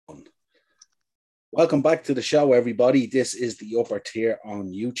Welcome back to the show, everybody. This is the upper tier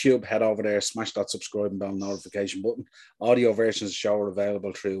on YouTube. Head over there, smash that subscribe and bell notification button. Audio versions of the show are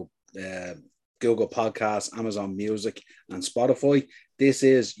available through Google Podcasts, Amazon Music, and Spotify. This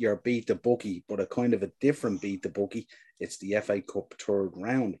is your Beat the Bookie, but a kind of a different Beat the Bookie. It's the FA Cup third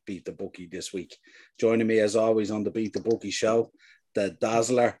round Beat the Bookie this week. Joining me, as always, on the Beat the Bookie show, the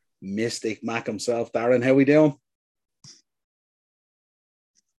Dazzler, Mystic Mac himself. Darren, how we doing?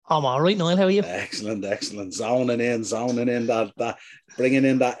 I'm all right, Noel. How are you? Excellent. Zoning in that bringing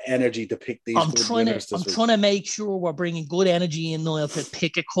in that energy to pick these good winners this week. I'm trying to make sure we're bringing good energy in, Noel, to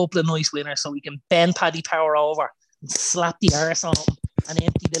pick a couple of nice winners so we can bend Paddy Power over and slap the arse on him and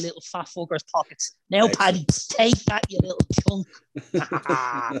empty the little fat fucker's pockets. Now, excellent. Paddy, take that, you little chunk.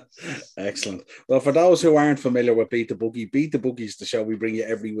 Excellent. Well, for those who aren't familiar with Beat the Bookie is the show we bring you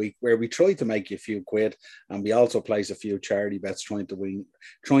every week where we try to make you a few quid, and we also place a few charity bets trying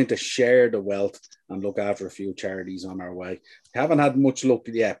to share the wealth and look after a few charities on our way. We haven't had much luck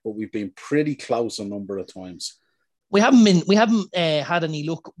yet, but we've been pretty close a number of times. We haven't had any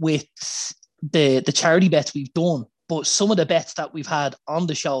luck with the charity bets we've done. But some of the bets that we've had on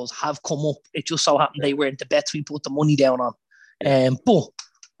the shows have come up. It just so happened they weren't the bets we put the money down on. But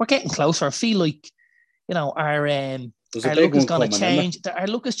we're getting closer. I feel like, our look is going to change. Our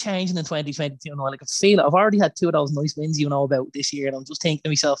look is changing in 2022. Like I feel I've already had two of those nice wins, about this year. And I'm just thinking to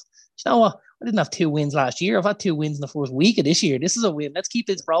myself, you know what? I didn't have two wins last year. I've had two wins in the first week of this year. This is a win. Let's keep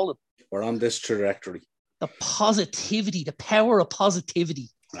this rolling. We're on this trajectory. The positivity, the power of positivity.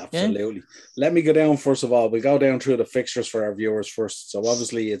 Absolutely. Yeah. Let me go down first of all. We'll go down through the fixtures for our viewers first. So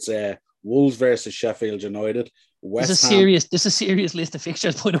obviously it's Wolves versus Sheffield United. This is a serious list of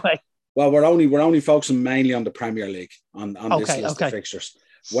fixtures, by the way. Well, we're only focusing mainly on the Premier League on this list of fixtures.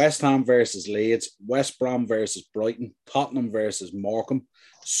 West Ham versus Leeds, West Brom versus Brighton, Tottenham versus Morecambe,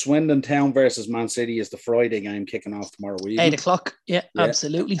 Swindon Town versus Man City is the Friday game kicking off tomorrow evening. 8 o'clock. Yeah,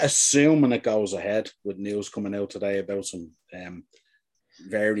 absolutely. Assuming it goes ahead, with news coming out today about some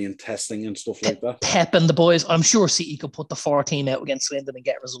variant testing and stuff like that. Pep and the boys, I'm sure City could put the 4 team out against Swindon and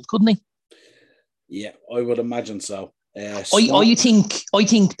get a result, couldn't he? Yeah, I would imagine so. I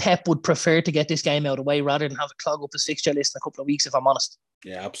think Pep would prefer to get this game out of the way rather than have it clog up his fixture list in a couple of weeks, if I'm honest.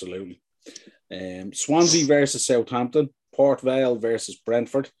 Yeah, absolutely. Swansea versus Southampton, Port Vale versus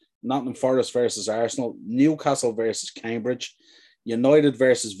Brentford, Nottingham Forest versus Arsenal, Newcastle versus Cambridge, United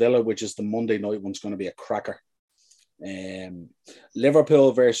versus Villa, which is the Monday night one's going to be a cracker.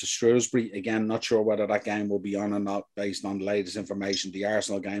 Liverpool versus Shrewsbury, again, not sure whether that game will be on or not based on the latest information. The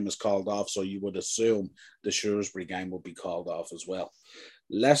Arsenal game is called off, so you would assume the Shrewsbury game will be called off as well.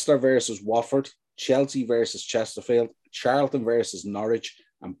 Leicester versus Watford, Chelsea versus Chesterfield, Charlton versus Norwich,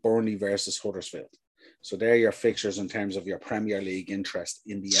 and Burnley versus Huddersfield. So they're your fixtures in terms of your Premier League interest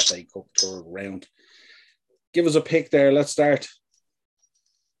in the FA Cup third round. Give us a pick there. Let's start.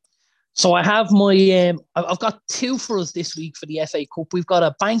 So I have my, I've got two for us this week for the FA Cup. We've got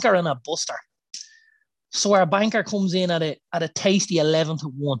a banker and a buster. So our banker comes in at a tasty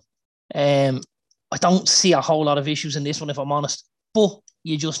 11-1. I don't see a whole lot of issues in this one, if I'm honest, but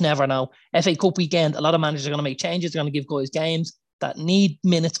you just never know. FA Cup weekend, a lot of managers are going to make changes. They're going to give guys games that need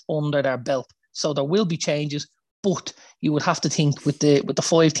minutes under their belt. So there will be changes, but you would have to think with the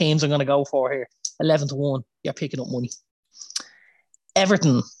 5 teams I'm going to go for here, 11-1, you're picking up money.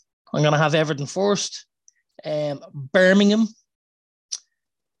 Everton. I'm going to have Everton first. Birmingham,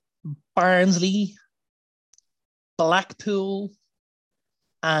 Barnsley, Blackpool,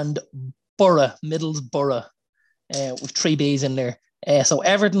 and Middlesbrough, with 3 B's in there. So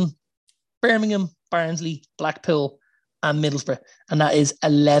Everton, Birmingham, Barnsley, Blackpool, and Middlesbrough. And that is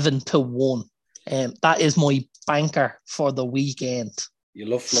 11-1. That is my banker for the weekend. You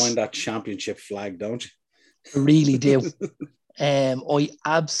love flying that championship flag, don't you? I really do. I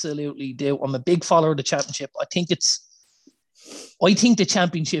absolutely do. I'm a big follower of the championship. I think the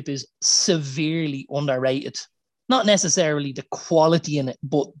championship is severely underrated. Not necessarily the quality in it,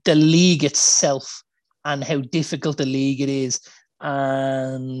 but the league itself and how difficult the league it is.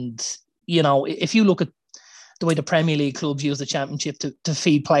 And, if you look at the way the Premier League clubs use the championship to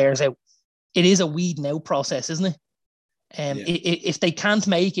feed players out, it is a weeding out process, isn't it? If they can't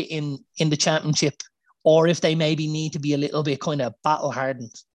make it in the championship, or if they maybe need to be a little bit kind of battle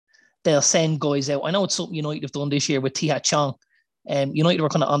hardened, they'll send guys out. I know it's something United have done this year with Tia Chong. United were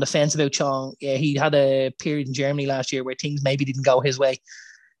kind of on the fence about Chong. Yeah, he had a period in Germany last year where things maybe didn't go his way.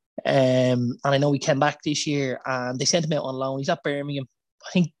 And I know he came back this year and they sent him out on loan. He's at Birmingham.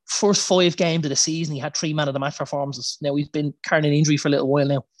 I think first 5 games of the season, he had 3 man of the match performances. Now he's been carrying an injury for a little while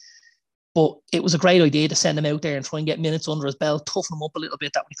now. But it was a great idea to send him out there and try and get minutes under his belt, toughen him up a little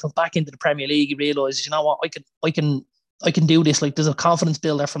bit. That when he comes back into the Premier League, he realises, you know what, I can do this. Like, there's a confidence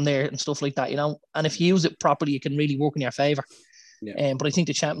builder from there and stuff like that, you know. And if you use it properly, it can really work in your favour. Yeah. But I think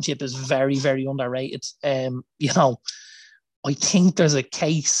the Championship is very, very underrated. You know, I think there's a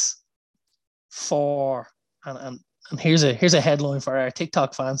case for and here's a headline for our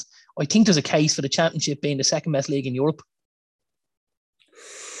TikTok fans. I think there's a case for the Championship being the second best league in Europe.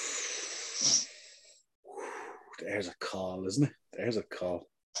 There's a call, isn't it? There's a call.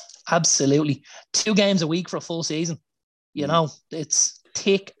 Absolutely. 2 games a week for a full season. You know, it's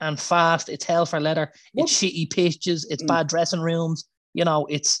thick and fast. It's hell for leather. It's shitty pitches. It's bad dressing rooms. You know,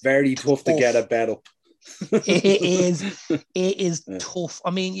 it's very tough to get a bet up. It is tough.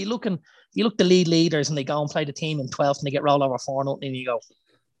 I mean, you look the leaders and they go and play the team in 12th and they get rolled over 4-0 and you go,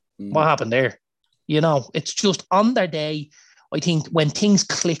 what happened there? You know, it's just on their day. I think when things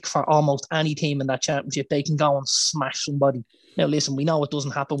click for almost any team in that Championship, they can go and smash somebody. Now, listen, we know it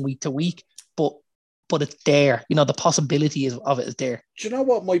doesn't happen week to week, but it's there. You know, the possibility of it is there. Do you know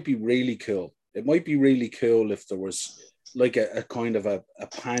what might be really cool? It might be really cool if there was like a kind of a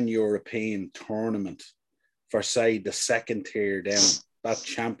pan-European tournament for, say, the second tier down, that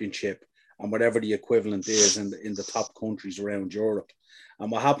Championship, and whatever the equivalent is in the top countries around Europe.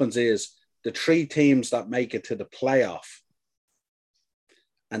 And what happens is the 3 teams that make it to the playoff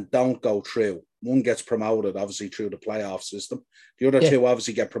and don't go through, one gets promoted, obviously, through the playoff system. The other 2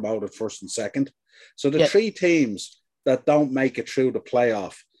 obviously get promoted first and second. So the 3 teams that don't make it through the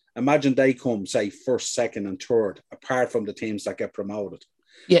playoff, imagine they come, say, first, second, and third, apart from the teams that get promoted.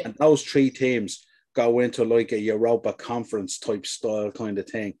 Yeah. And those 3 teams go into like a Europa Conference type style kind of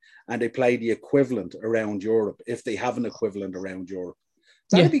thing, and they play the equivalent around Europe, if they have an equivalent around Europe.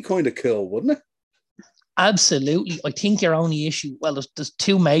 That'd be kind of cool, wouldn't it? Absolutely. I think your only issue, well, there's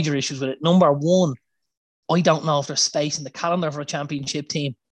 2 major issues with it. Number one, I don't know if there's space in the calendar for a Championship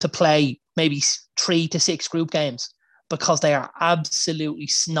team to play maybe 3 to 6 group games, because they are absolutely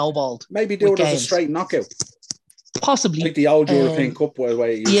snowballed. Maybe do it as a straight knockout. Possibly. Like the old European Cup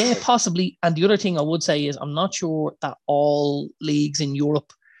way. Yeah, possibly. And the other thing I would say is I'm not sure that all leagues in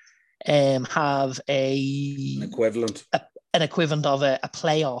Europe have an equivalent of a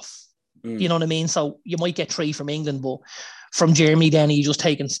playoff. You know what I mean? So you might get 3 from England, but from Germany, then you're just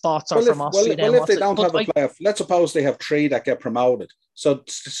taking spots, or from Austria. Well, if they don't have a playoff, let's suppose they have 3 that get promoted. So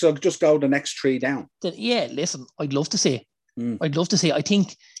just go the next 3 down. Yeah, listen, I'd love to see it. I'd love to see it. I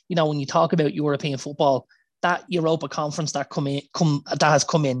think, you know, when you talk about European football, that Europa Conference that has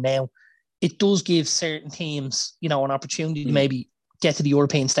come in now, it does give certain teams, you know, an opportunity to maybe get to the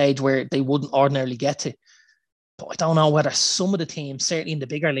European stage where they wouldn't ordinarily get to. But I don't know whether some of the teams, certainly in the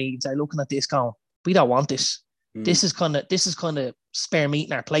bigger leagues, are looking at this going, we don't want this. This is kind of spare meat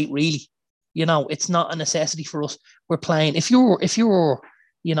in our plate, really. You know, it's not a necessity for us. We're playing. If you're,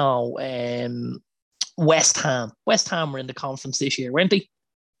 you know, West Ham were in the conference this year, weren't they?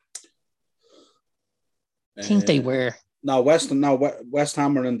 I think they were. No, West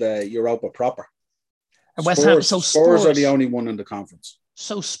Ham are in the Europa proper. Spurs are the only one in the conference.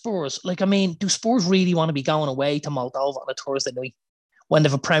 So Spurs, like, I mean, do Spurs really want to be going away to Moldova on a Thursday night when they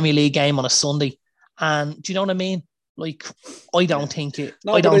have a Premier League game on a Sunday? And do you know what I mean? Like, I don't think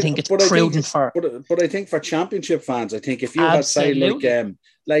it's prudent for. But I think for Championship fans, I think if you had say like a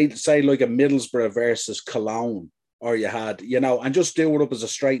Middlesbrough versus Cologne, or you had, you know, and just do it up as a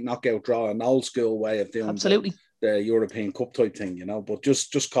straight knockout draw, an old school way of doing the European Cup type thing, you know, but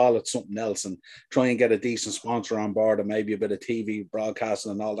just call it something else and try and get a decent sponsor on board and maybe a bit of TV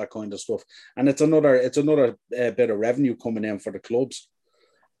broadcasting and all that kind of stuff. And it's another bit of revenue coming in for the clubs.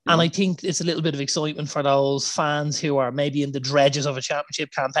 And I think it's a little bit of excitement for those fans who are maybe in the dredges of a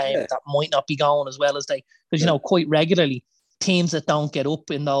Championship campaign that might not be going as well as they, because, you know, quite regularly, teams that don't get up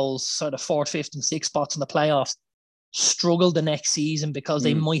in those sort of 4th, 5th and 6th spots in the playoffs struggle the next season because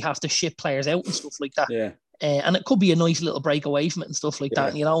they might have to ship players out and stuff like that. Yeah. And it could be a nice little break away from it and stuff like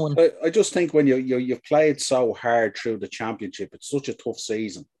that, you know. And I just think when you've played so hard through the Championship, it's such a tough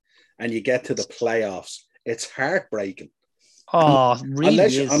season, and you get to the playoffs, it's heartbreaking. Oh,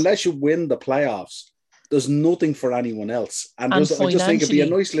 really? Unless you win the playoffs, there's nothing for anyone else. And I just think it'd be a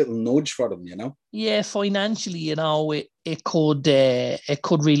nice little nudge for them, you know? Yeah, financially, you know, it could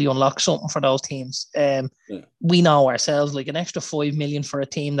really unlock something for those teams. We know ourselves, like, an extra 5 million for a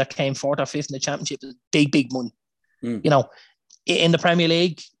team that came 4th or 5th in the Championship is big money. You know, in the Premier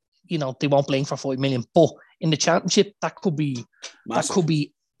League, you know, they won't blink for 5 million, but in the Championship, that could be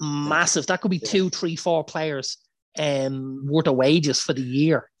massive. That could be 2, 3, 4 players worth of wages for the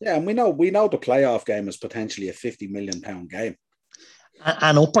year. Yeah, and we know the playoff game is potentially a £50 million game.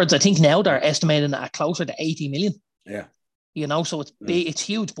 and upwards. I think now they're estimating at closer to 80 million. Yeah. So it's big, it's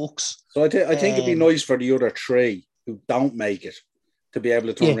huge bucks. So I think it'd be nice for the other three who don't make it to be able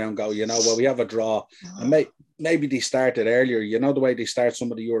to turn around and go, well, we have a draw. And maybe they started earlier. The way they start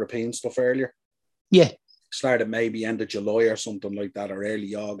some of the European stuff earlier? Yeah. Started maybe end of July or something like that, or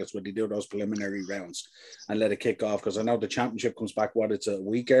early August, when they do those preliminary rounds and let it kick off. Because I know the championship comes back, it's a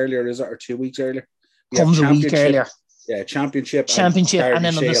week earlier, is it? Or 2 weeks earlier? Comes a week earlier. Yeah, championship, and then Shield, on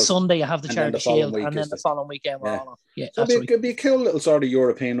the Sunday you have the Charity Shield, and then the following weekend we're on. Yeah, so it'd be a cool little sort of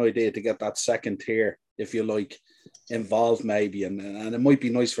European idea to get that second tier, if you like, involved maybe, and it might be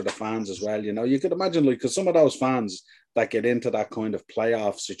nice for the fans as well. You could imagine, because some of those fans that get into that kind of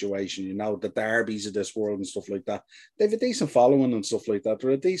playoff situation, the derbies of this world and stuff like that, they have a decent following and stuff like that.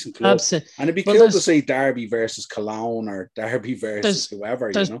 They're a decent club. Absolutely. And it'd be cool to see Derby versus Cologne or Derby versus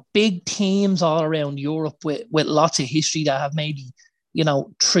whoever. There's big teams all around Europe with lots of history that have maybe,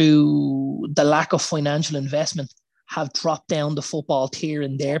 through the lack of financial investment, have dropped down the football tier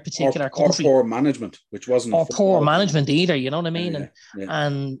in their particular country. Or poor management, which wasn't. Or poor management either, you know what I mean?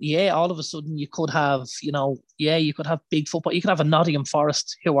 And all of a sudden you could have, you could have big football. You could have a Nottingham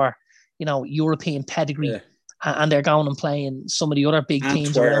Forest who are, European pedigree. And they're going and playing some of the other big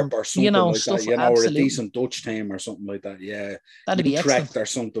teams around, or something like stuff, that, or a decent Dutch team or something like that. Yeah, that'd be excellent, or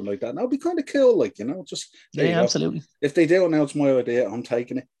something like that. That'd be kind of cool, just absolutely. If they do announce my idea, I'm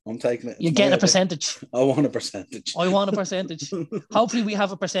taking it. You're getting a percentage. I want a percentage. Hopefully, we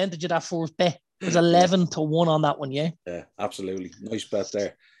have a percentage of that first bet. There's 11-1 on that one. Yeah, absolutely, nice bet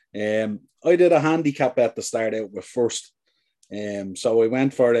there. I did a handicap bet to start out with first. So I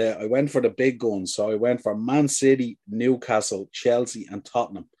went for the big guns. So I went for Man City, Newcastle, Chelsea, and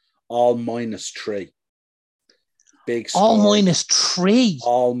Tottenham, all -3. Big score. All -3.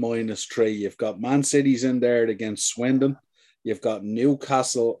 All -3. You've got Man City's in there against Swindon. You've got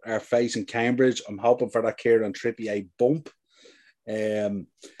Newcastle are facing Cambridge. I'm hoping for that Kieran Trippier bump.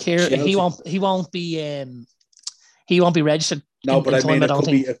 He won't be registered. No, but I mean,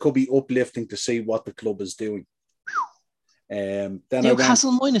 it could be uplifting to see what the club is doing. Then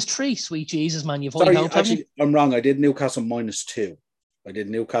Newcastle -3, sweet Jesus, man. I'm wrong. I did Newcastle -2. I did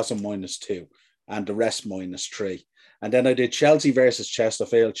Newcastle -2 and the rest -3. And then I did Chelsea versus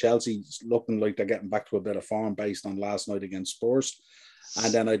Chesterfield. Chelsea's looking like they're getting back to a bit of form based on last night against Spurs.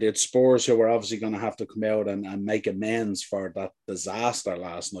 And then I did Spurs, who were obviously going to have to come out and make amends for that disaster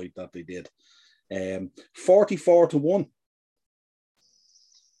last night that they did. 44-1.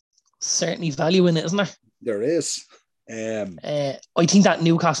 Certainly value in it, isn't there? There is. I think that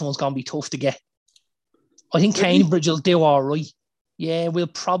Newcastle one's going to be tough to get. I think Cambridge will do all right. Yeah, we'll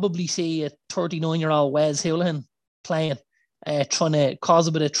probably see a 39-year-old Wes Houlihan playing, trying to cause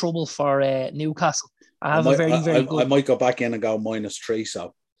a bit of trouble for Newcastle. I might go back in and go -3.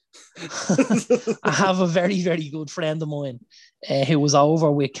 So I have a very, very good friend of mine who was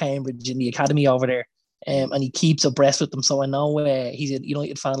over with Cambridge in the academy over there, and he keeps abreast with them. So I know he's a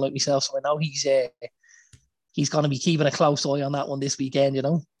United fan like myself. So I know he's going to be keeping a close eye on that one this weekend,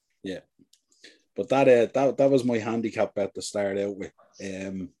 Yeah. But that was my handicap bet to start out with.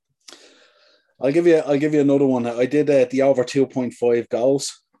 I'll give you another one. I did the over 2.5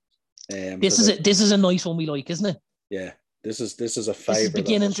 goals. This is a nice one we like, isn't it? Yeah. This is a favorite.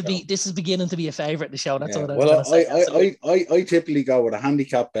 This is beginning to be a favorite of the show. That's what I was going to say. I typically go with a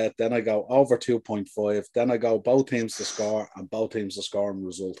handicap bet, then I go over 2.5, then I go both teams to score and both teams to score and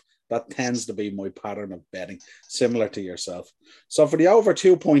result. That tends to be my pattern of betting, similar to yourself. So for the over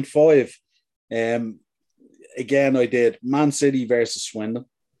 2.5, again, I did Man City versus Swindon.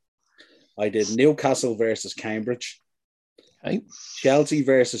 I did Newcastle versus Cambridge. Okay. Chelsea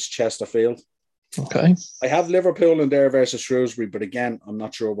versus Chesterfield. Okay. I have Liverpool in there versus Shrewsbury, but again, I'm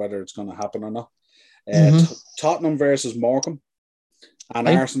not sure whether it's going to happen or not. Tottenham versus Morecambe. And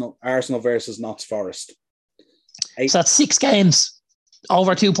Arsenal versus Notts Forest. So that's 6 games.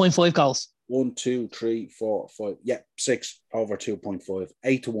 Over 2.5 goals. 1, 2, 3, 4, 5. Yeah, 6 over 2.5.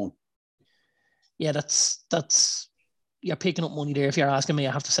 8-1. Yeah, that's you're picking up money there if you're asking me,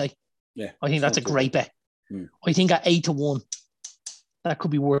 I have to say. Yeah. I think that's a great bet. I think at 8-1, that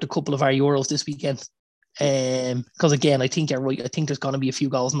could be worth a couple of our euros this weekend. Because again, I think you're right. I think there's going to be a few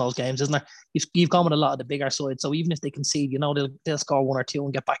goals in those games, isn't there? You've gone with a lot of the bigger sides, so even if they concede, they'll score 1 or 2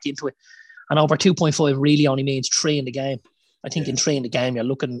 and get back into it. And over 2.5 really only means 3 in the game. I think in 3 in the game, you're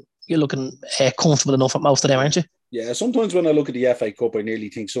looking comfortable enough at most of them, aren't you? Yeah, sometimes when I look at the FA Cup, I nearly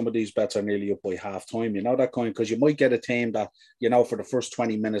think some of these bets are nearly up by half time, that kind, because you might get a team that, for the first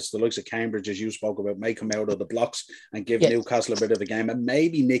 20 minutes, the likes of Cambridge, as you spoke about, may come out of the blocks and give Newcastle a bit of a game and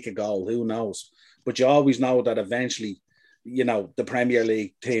maybe nick a goal, who knows? But you always know that eventually the Premier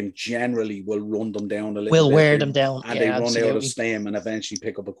League team generally will run them down a little Will bit. wear them down. And they run out of steam and eventually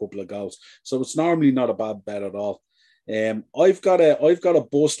pick up a couple of goals. So it's normally not a bad bet at all. I've got a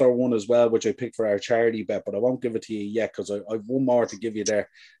buster one as well, which I picked for our charity bet, but I won't give it to you yet because I've one more to give you there.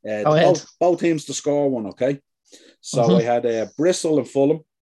 Both teams to score one, okay? So I had Bristol and Fulham,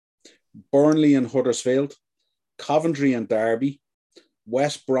 Burnley and Huddersfield, Coventry and Derby,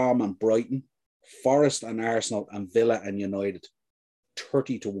 West Brom and Brighton, Forest and Arsenal, and Villa and United.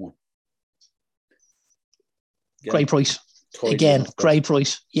 30-1. Great price. Again, great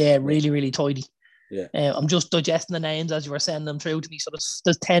price. Yeah, really, really tidy. Yeah. I'm just digesting the names as you were sending them through to me. So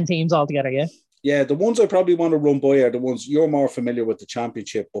there's 10 teams altogether, yeah? Yeah, the ones I probably want to run by are the ones you're more familiar with the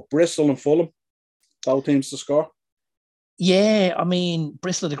Championship, but Bristol and Fulham, both teams to score. Yeah, I mean,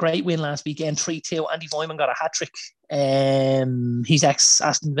 Bristol had a great win last weekend, 3-2. Andy Wyman got a hat-trick. He's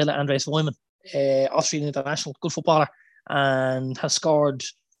ex-Aston Villa, Andreas Wyman, Austrian international, good footballer, and has scored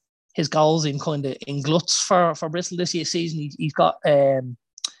his goals in gluts for Bristol this year season. He's got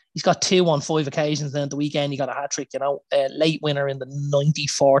 2 on 5 occasions. Then at the weekend he got a hat trick. Late winner in the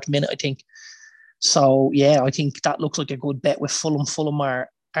 94th minute, I think. So yeah, I think that looks like a good bet with Fulham. Fulham are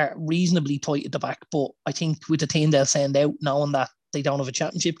reasonably tight at the back, but I think with the team they'll send out, knowing that they don't have a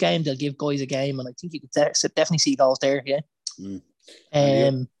championship game, they'll give guys a game, and I think you could definitely see goals there.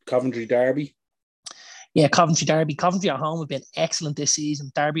 Yeah. Coventry Derby. Yeah, Coventry Derby. Coventry at home have been excellent this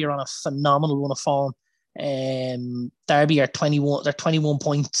season. Derby are on a phenomenal run of form. Derby are 21. They're 21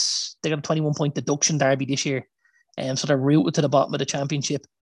 points. They got a 21-point deduction, Derby, this year. So they're rooted to the bottom of the championship.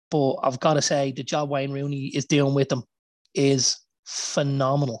 But I've got to say, the job Wayne Rooney is doing with them is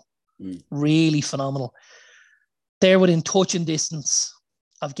phenomenal. Really phenomenal. They're within touching distance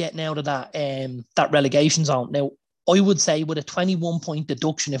of getting out of that relegation zone. Now, I would say with a 21-point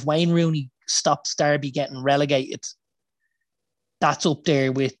deduction, if Wayne Rooney stops Derby getting relegated, that's up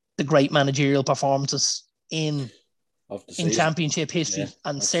there with the great managerial performances in championship history, and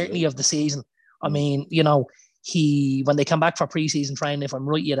absolutely. Certainly of the season. I mean, when they come back for pre-season training, if I'm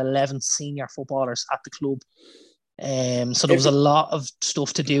right, he had 11 senior footballers at the club. So there was a lot of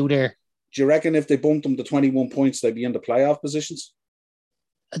stuff to do there. Do you reckon if they bumped them to 21 points, they'd be in the playoff positions?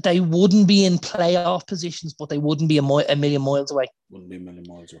 They wouldn't be in playoff positions, but they wouldn't be a million miles away. Wouldn't be a million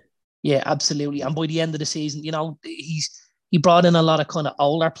miles away. Yeah, absolutely. And by the end of the season, he brought in a lot of kind of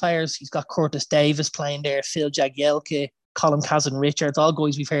older players. He's got Curtis Davis playing there, Phil Jagielka, Colin Kazan-Richards, all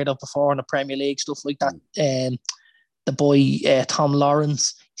guys we've heard of before in the Premier League, stuff like that. The boy Tom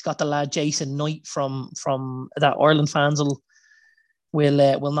Lawrence. He's got the lad Jason Knight from that Ireland fans will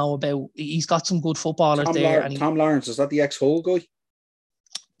know about. He's got some good footballers there. Tom Lawrence, is that the ex-Hull guy?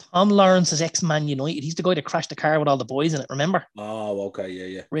 Tom Lawrence is ex-Man United. He's the guy that crashed the car with all the boys in it, remember? Oh, okay,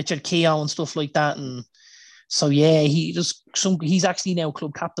 yeah. Richard Keogh and stuff like that. And so, yeah, he's actually now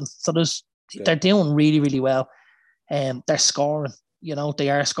club captain. So they're doing really, really well. They're scoring, they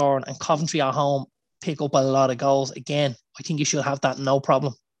are scoring. And Coventry at home pick up a lot of goals. Again, I think you should have that no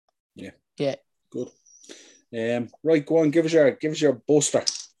problem. Yeah. Good. Right, go on, give us your buster.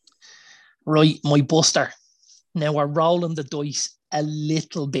 Right, my buster. Now we're rolling the dice a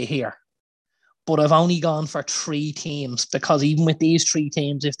little bit here, but I've only gone for 3 teams because even with these 3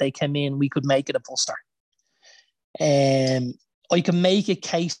 teams, if they come in, we could make it a buster. I can make a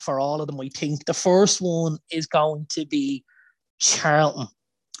case for all of them. I think the first one is going to be Charlton.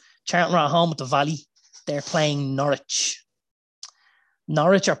 Charlton are at home at the Valley. They're playing Norwich.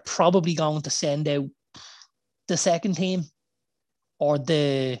 Norwich are probably going to send out the second team, or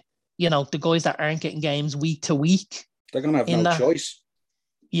the guys that aren't getting games week to week. They're going to have no choice.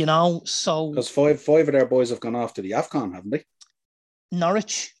 So... Because five of their boys have gone off to the AFCON, haven't they?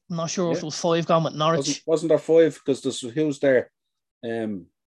 Norwich. I'm not sure if it was 5 gone with Norwich. Wasn't there 5? Because who's there?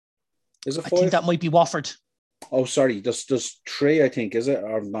 Is it 5? I think that might be Watford. Oh, sorry. There's 3, I think, is it?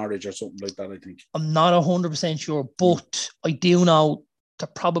 Or Norwich or something like that, I think. I'm not 100% sure, but I do know they're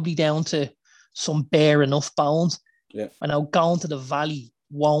probably down to some bare enough bones. Yeah. I know going to the Valley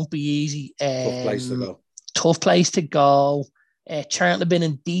won't be easy. Tough place to go. Charlton have been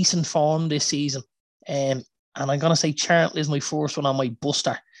in decent form this season. And I'm going to say Charlton is my first one on my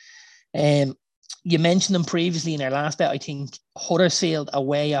buster. You mentioned them previously in our last bet, I think. Huddersfield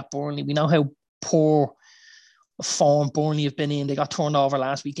away at Burnley. We know how poor form Burnley have been in. They got turned over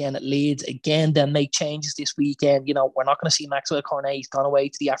last weekend at Leeds. Again, they'll make changes this weekend. We're not going to see Maxwell Cornet. He's gone away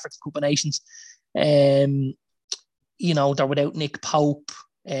to the African Cup of Nations. They're without Nick Pope.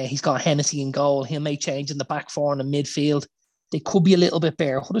 He's got Hennessy in goal. He'll make change in the back four and the midfield. They could be a little bit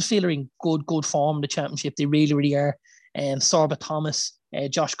better. Huddersfield are in good form in the championship. They really, really are. Sorba Thomas,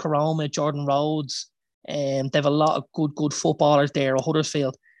 Josh Karoma, Jordan Rhodes, They have a lot of good footballers there at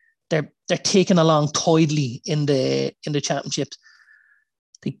Huddersfield. They're taking along tidily in the championships.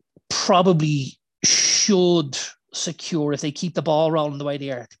 They probably should secure, if they keep the ball rolling the way they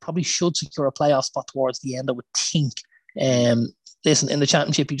are, they probably should secure a playoff spot towards the end, I would think. Listen, in the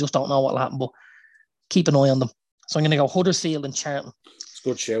championship, you just don't know what will happen, but keep an eye on them. So I'm going to go Huddersfield and Charlton. It's a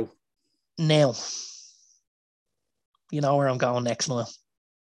good show. Now, you know where I'm going next, Niall.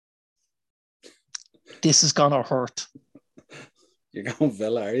 This is going to hurt. You're going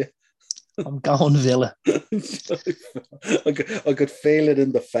Villa, are you? I'm going Villa. I could feel it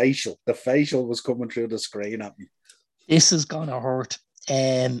in the facial. The facial was coming through the screen at me. This is going to hurt.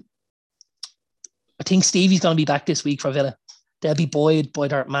 I think Stevie's going to be back this week for Villa. They'll be buoyed by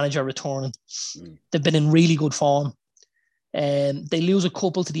their manager returning. They've been in really good form. They lose a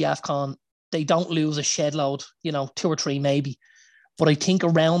couple to the AFCON. They don't lose a shed load, 2 or 3 maybe. But I think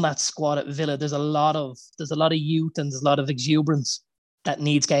around that squad at Villa, there's a lot of youth and there's a lot of exuberance that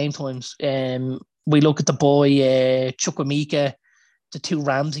needs game times. We look at the boy Chukwuemeka, the 2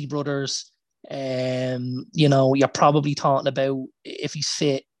 Ramsey brothers. You're probably talking about, if he's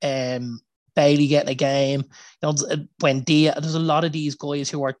fit, Bailey getting a game. When there's a lot of these guys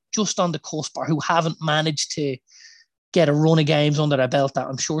who are just on the cusp or who haven't managed to get a run of games under their belt that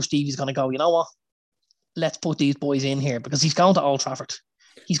I'm sure Stevie's going to go, you know what? Let's put these boys in here, because he's going to Old Trafford.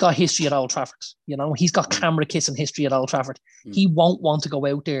 He's got history at Old Trafford. He's got camera kissing history at Old Trafford. He won't want to go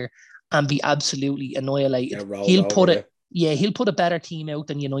out there and be absolutely annihilated. He'll put a better team out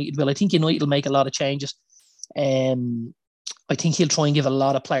than United will. I think United will make a lot of changes. I think he'll try and give a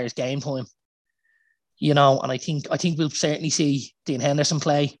lot of players game time. And I think we'll certainly see Dean Henderson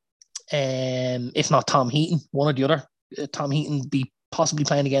play. If not Tom Heaton, one or the other. Tom Heaton be possibly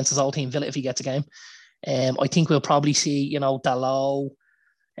playing against his old team Villa if he gets a game. I think we'll probably see, Dalot,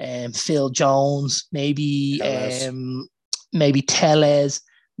 Phil Jones, maybe Tellez,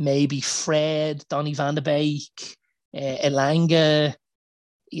 maybe Fred, Donny van de Beek, Elanga,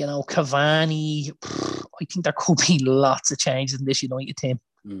 Cavani. I think there could be lots of changes in this United team.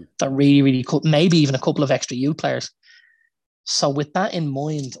 That really, really could. Maybe even a couple of extra youth players. So with that in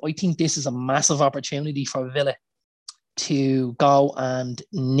mind, I think this is a massive opportunity for Villa to go and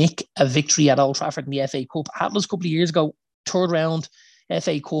nick a victory at Old Trafford in the FA Cup. It happened a couple of years ago, 3rd round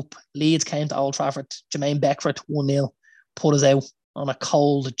FA Cup. Leeds came to Old Trafford. Jermaine Beckford 1-0 put us out on a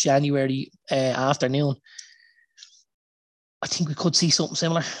cold January afternoon. I think we could see something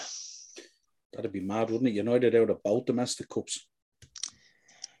similar. That'd be mad, wouldn't it? United out of both domestic cups.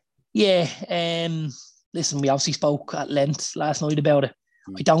 Yeah. Listen, we obviously spoke at length last night about it.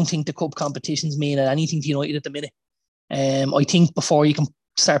 I don't think the cup competitions mean anything to United at the minute. I think before you can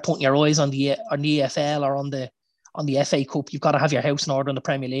start putting your eyes on the EFL or on the FA Cup, you've got to have your house in order in the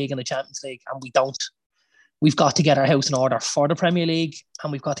Premier League and the Champions League, and we don't. We've got to get our house in order for the Premier League,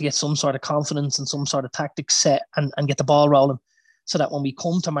 and we've got to get some sort of confidence and some sort of tactics set and get the ball rolling, so that when we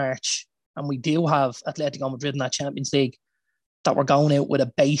come to March and we do have Atletico Madrid in that Champions League, that we're going out with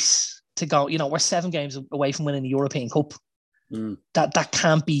a base to go. We're 7 games away from winning the European Cup. That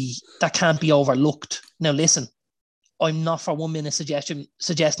can't be overlooked. Now, listen, I'm not for 1 minute suggesting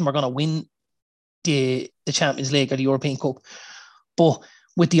we're going to win the Champions League or the European Cup, but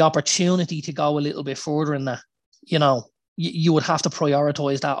with the opportunity to go a little bit further in that, you would have to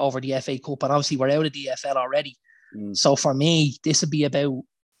prioritise that over the FA Cup, and obviously we're out of the EFL already. So for me, this would be about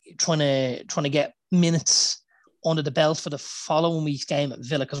trying to get minutes under the belt for the following week's game at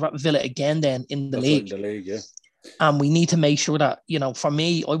Villa, because we're at Villa again then in the league. In the league, yeah. And we need to make sure that, for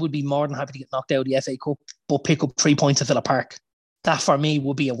me, I would be more than happy to get knocked out of the FA Cup, but pick up 3 points at Villa Park. That for me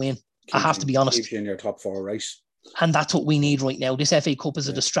would be a win. I have to be honest. Keeps you in your top 4 race. And that's what we need right now. This FA Cup is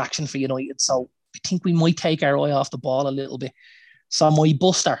a distraction for United. So I think we might take our eye off the ball a little bit. So my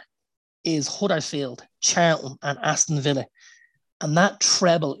buster is Huddersfield, Charlton and Aston Villa. And that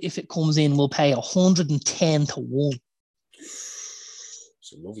treble, if it comes in, will pay 110 to 1.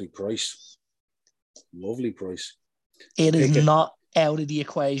 It's a lovely price. Lovely price. It is not out of the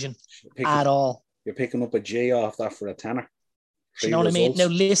equation at all. You're picking up a J off that for a tenner. You know what I mean? Now,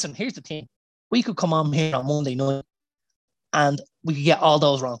 listen, here's the thing. We could come on here on Monday night and we could get all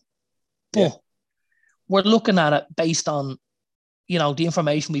those wrong. But we're looking at it based on, the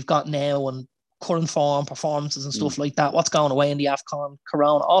information we've got now and current form, performances and stuff like that. What's going away in the AFCON,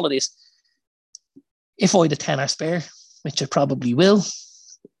 Corona, all of this. If I had a tenner spare, which I probably will,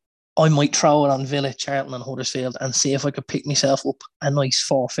 I might throw it on Villa, Charlton and Huddersfield and see if I could pick myself up a nice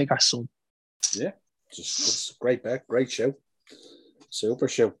 4-figure sum. Yeah, it's a great bet, great show. Super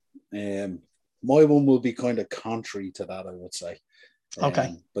show. My one will be kind of contrary to that, I would say.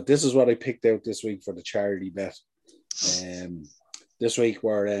 Okay. But this is what I picked out this week for the charity bet. This week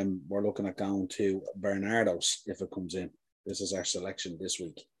we're looking at going to Bernardo's if it comes in. This is our selection this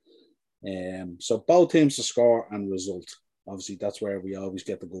week. So both teams to score and result. Obviously, that's where we always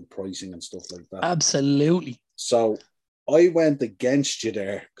get the good pricing and stuff like that. Absolutely. So I went against you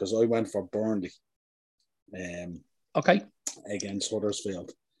there because I went for Burnley. Okay. Against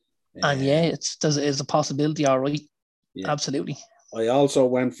Huddersfield. And yeah, it's a possibility, all right. Yeah. Absolutely. I also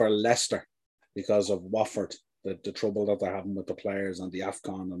went for Leicester because of Watford, the trouble that they're having with the players and the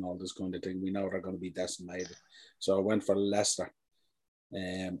AFCON and all this kind of thing. We know they're going to be decimated. So I went for Leicester.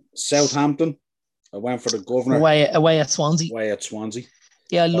 Southampton, I went for the Governor. Away at Swansea.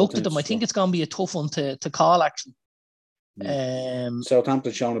 Yeah, I looked at them. I think it's going to be a tough one to call, actually.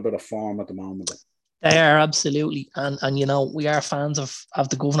 Southampton showing a bit of form at the moment. They are, absolutely. And you know, we are fans of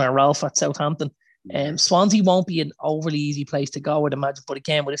the Governor Ralph at Southampton. Swansea won't be an overly easy place to go, I'd imagine. But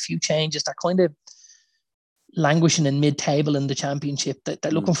again, with a few changes, they're kind of languishing in mid-table in the Championship.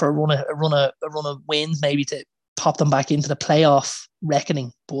 They're looking for a run of wins, maybe to pop them back into the playoff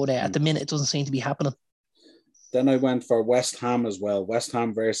reckoning. But at the minute, it doesn't seem to be happening. Then I went for West Ham as well. West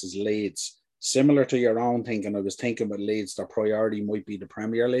Ham versus Leeds. Similar to your own thinking, I was thinking with Leeds, their priority might be the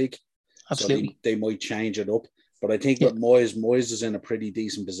Premier League. Absolutely. So they might change it up. But I think with Moyes is in a pretty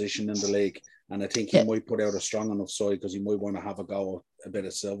decent position in the league. And I think he might put out a strong enough side because he might want to have a go at a bit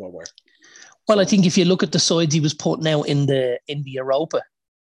of silverware. Well, I think if you look at the sides he was putting out in the Europa,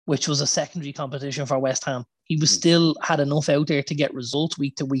 which was a secondary competition for West Ham, he was still had enough out there to get results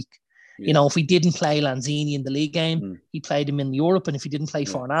week to week. Yeah. You know, if we didn't play Lanzini in the league game, he played him in Europe, and if he didn't play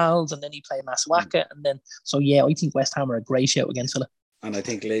Fornals, and then he played Masuaka, and then I think West Ham are a great shout against Villa. And I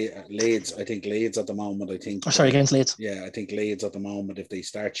think Leeds at the moment, against Leeds. Yeah, I think Leeds at the moment, if they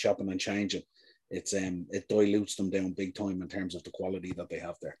start shopping and changing, it dilutes them down big time in terms of the quality that they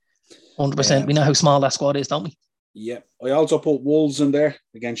have there. 100%. We know how small that squad is, don't we? Yeah. I also put Wolves in there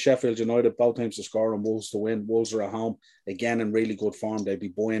against Sheffield United, both teams to score and Wolves to win. Wolves are at home, again, in really good form. They'd be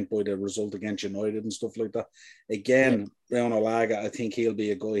buoyant by the result against United and stuff like that. Again, Bruno Laga, I think he'll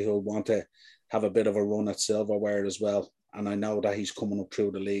be a guy who'll want to have a bit of a run at silverware as well. And I know that he's coming up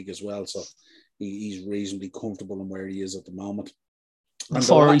through the league as well, so he's reasonably comfortable in where he is at the moment.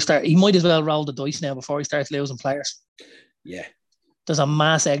 He might as well roll the dice now before he starts losing players. Yeah. There's a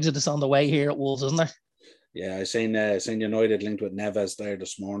mass exodus on the way here at Wolves, isn't there? Yeah, I seen United linked with Neves there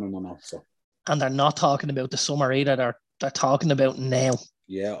this morning and all. So. And they're not talking about the summer either. They're talking about now.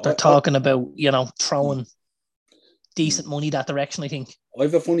 Yeah. They're talking about, throwing decent money that direction, I think. I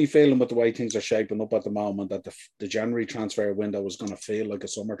have a funny feeling with the way things are shaping up at the moment that the January transfer window is going to feel like a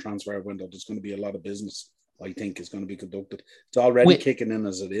summer transfer window. There's going to be a lot of business, I think, is going to be conducted. It's already kicking in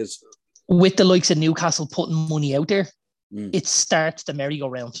as it is. With the likes of Newcastle putting money out there, it starts the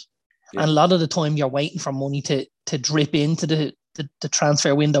merry-go-round. Yeah. And a lot of the time you're waiting for money to drip into the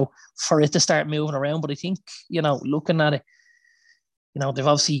transfer window for it to start moving around. But I think, looking at it, they've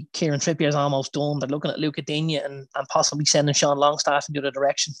obviously Kieran Trippier's almost done. They're looking at Luca Digne and possibly sending Sean Longstaff in the other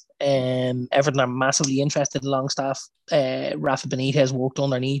direction. Everton are massively interested in Longstaff. Rafa Benitez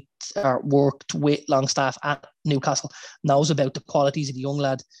worked with Longstaff at Newcastle, knows about the qualities of the young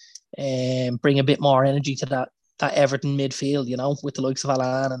lad, bring a bit more energy to that Everton midfield, with the likes of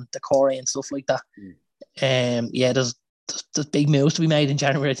Alan and Decore and stuff like that. There's big moves to be made in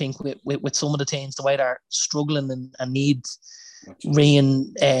January, I think, with some of the teams, the way they're struggling and need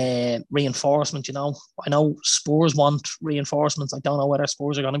reinforcement. I know Spurs want reinforcements. I don't know whether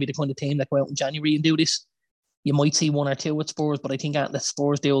Spurs are going to be the kind of team that go out in January and do this. You might see one or two with Spurs, but I think the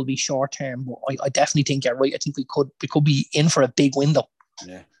Spurs deal will be short term. But I definitely think you're right. I think we could be in for a big window.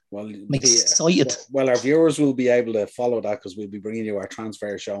 Yeah. Well, I'm excited. Well, our viewers will be able to follow that because we'll be bringing you our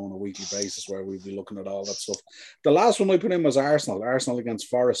transfer show on a weekly basis where we'll be looking at all that stuff. The last one I put in was Arsenal against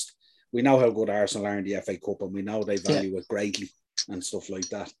Forest. We know how good Arsenal are in the FA Cup, and we know they value it greatly and stuff like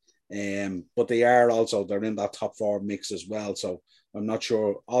that. But they're in that top four mix as well. So I'm not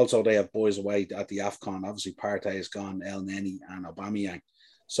sure. Also, they have boys away at the AFCON. Obviously, Partey is gone, El Neni and Aubameyang.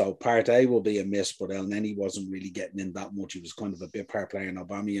 So Partey will be a miss, but El Neni wasn't really getting in that much. He was kind of a bit part player, and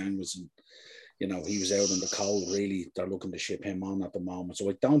Aubameyang was, he was out in the cold. Really, they're looking to ship him on at the moment. So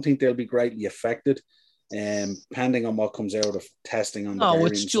I don't think they'll be greatly affected, depending on what comes out of testing on the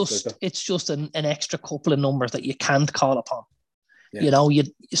variants. It's just an extra couple of numbers that you can't call upon. Yeah.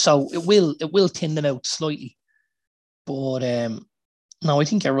 So it will thin them out slightly, but no, I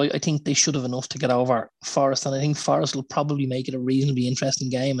think you're right. I think they should have enough to get over Forest, and I think Forest will probably make it a reasonably interesting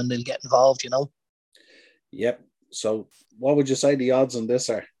game, and they'll get involved. Yep. So, what would you say the odds on this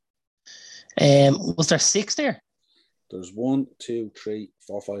are? Was there 6 there? There's 1, 2, 3,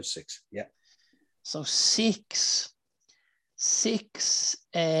 4, 5, 6. Yeah. So six. So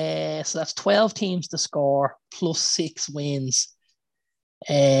that's 12 teams to score plus 6 wins.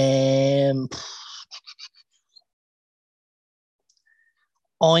 I'm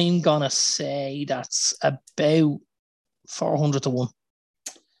gonna say that's about 400 to 1.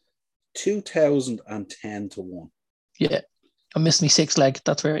 2010 to 1. Yeah. I missed me 6 leg.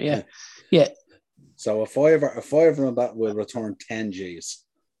 That's where, yeah. So a fiver on that will return 10 G's.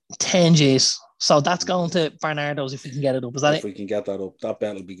 10 G's. So that's going to Bernardo's if we can get it up. Is that if it? we can get that up, that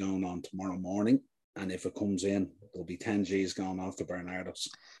bet will be going on tomorrow morning. And if it comes in, there'll be 10 G's going off to Bernardo's.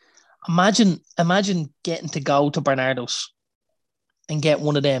 Imagine getting to go to Bernardo's and get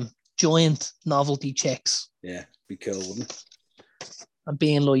one of them giant novelty checks. Yeah, be cool, wouldn't it? And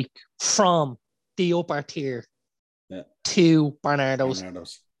being like, from the upper tier to Bernardo's.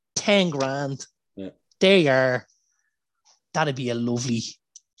 10 grand. Yeah. There you are. That'd be a lovely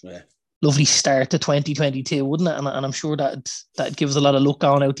start to 2022, wouldn't it? And I'm sure that gives a lot of luck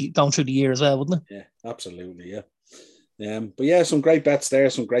going through the year as well, wouldn't it? Yeah, absolutely, yeah. But yeah, some great bets there,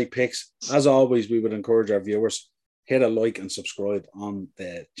 some great picks. As always, we would encourage our viewers, hit a like and subscribe on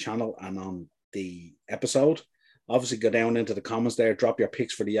the channel and on the episode. Obviously, go down into the comments there, drop your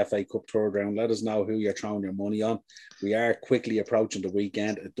picks for the FA Cup third round. Let us know who you're throwing your money on. We are quickly approaching the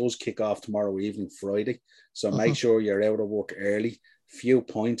weekend. It does kick off tomorrow evening, Friday. So make sure you're out of work early. Few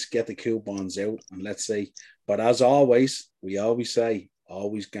points, get the coupons out, and let's see. But as always, we always say,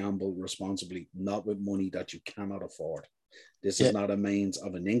 always gamble responsibly, not with money that you cannot afford. This is not a means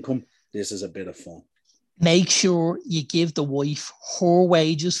of an income. This is a bit of fun. Make sure you give the wife her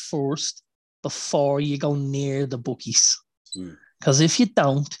wages first before you go near the bookies. Because if you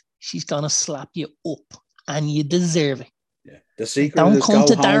don't, she's going to slap you up, and you deserve it. Yeah. The secret is go home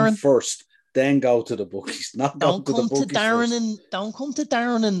Darren first, then go to the bookies. Don't come to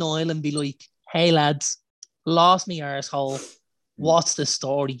Darren and Niall and be like, hey lads, lost me arsehole. What's the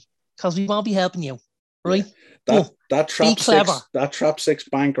story? Because we won't be helping you, right? That trap six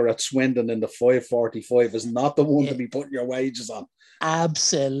banker at Swindon in the 545 is not the one to be putting your wages on.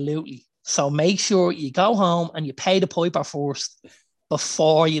 Absolutely. So make sure you go home and you pay the piper first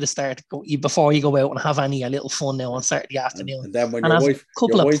before you go out and have any little fun now on Saturday afternoon. And then when your wife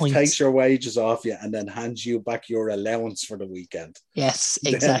takes your wages off you and then hands you back your allowance for the weekend. Yes,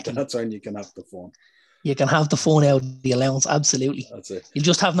 exactly. That's when you can have the fun. You can have the fun out of the allowance, absolutely. That's it. You'll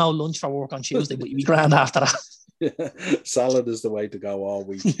just have no lunch for work on Tuesday, but you'll be grand after that. Salad is the way to go all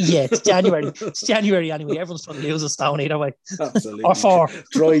week. Yeah, it's January. It's January anyway. Everyone's trying to lose a stone either way. Absolutely. Or 4.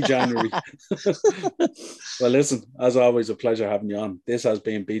 Dry January. Well, listen, as always, a pleasure having you on. This has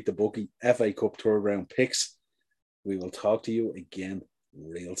been Beat the Bookie FA Cup third round picks. We will talk to you again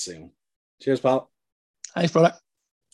real soon. Cheers, pal. Thanks, brother.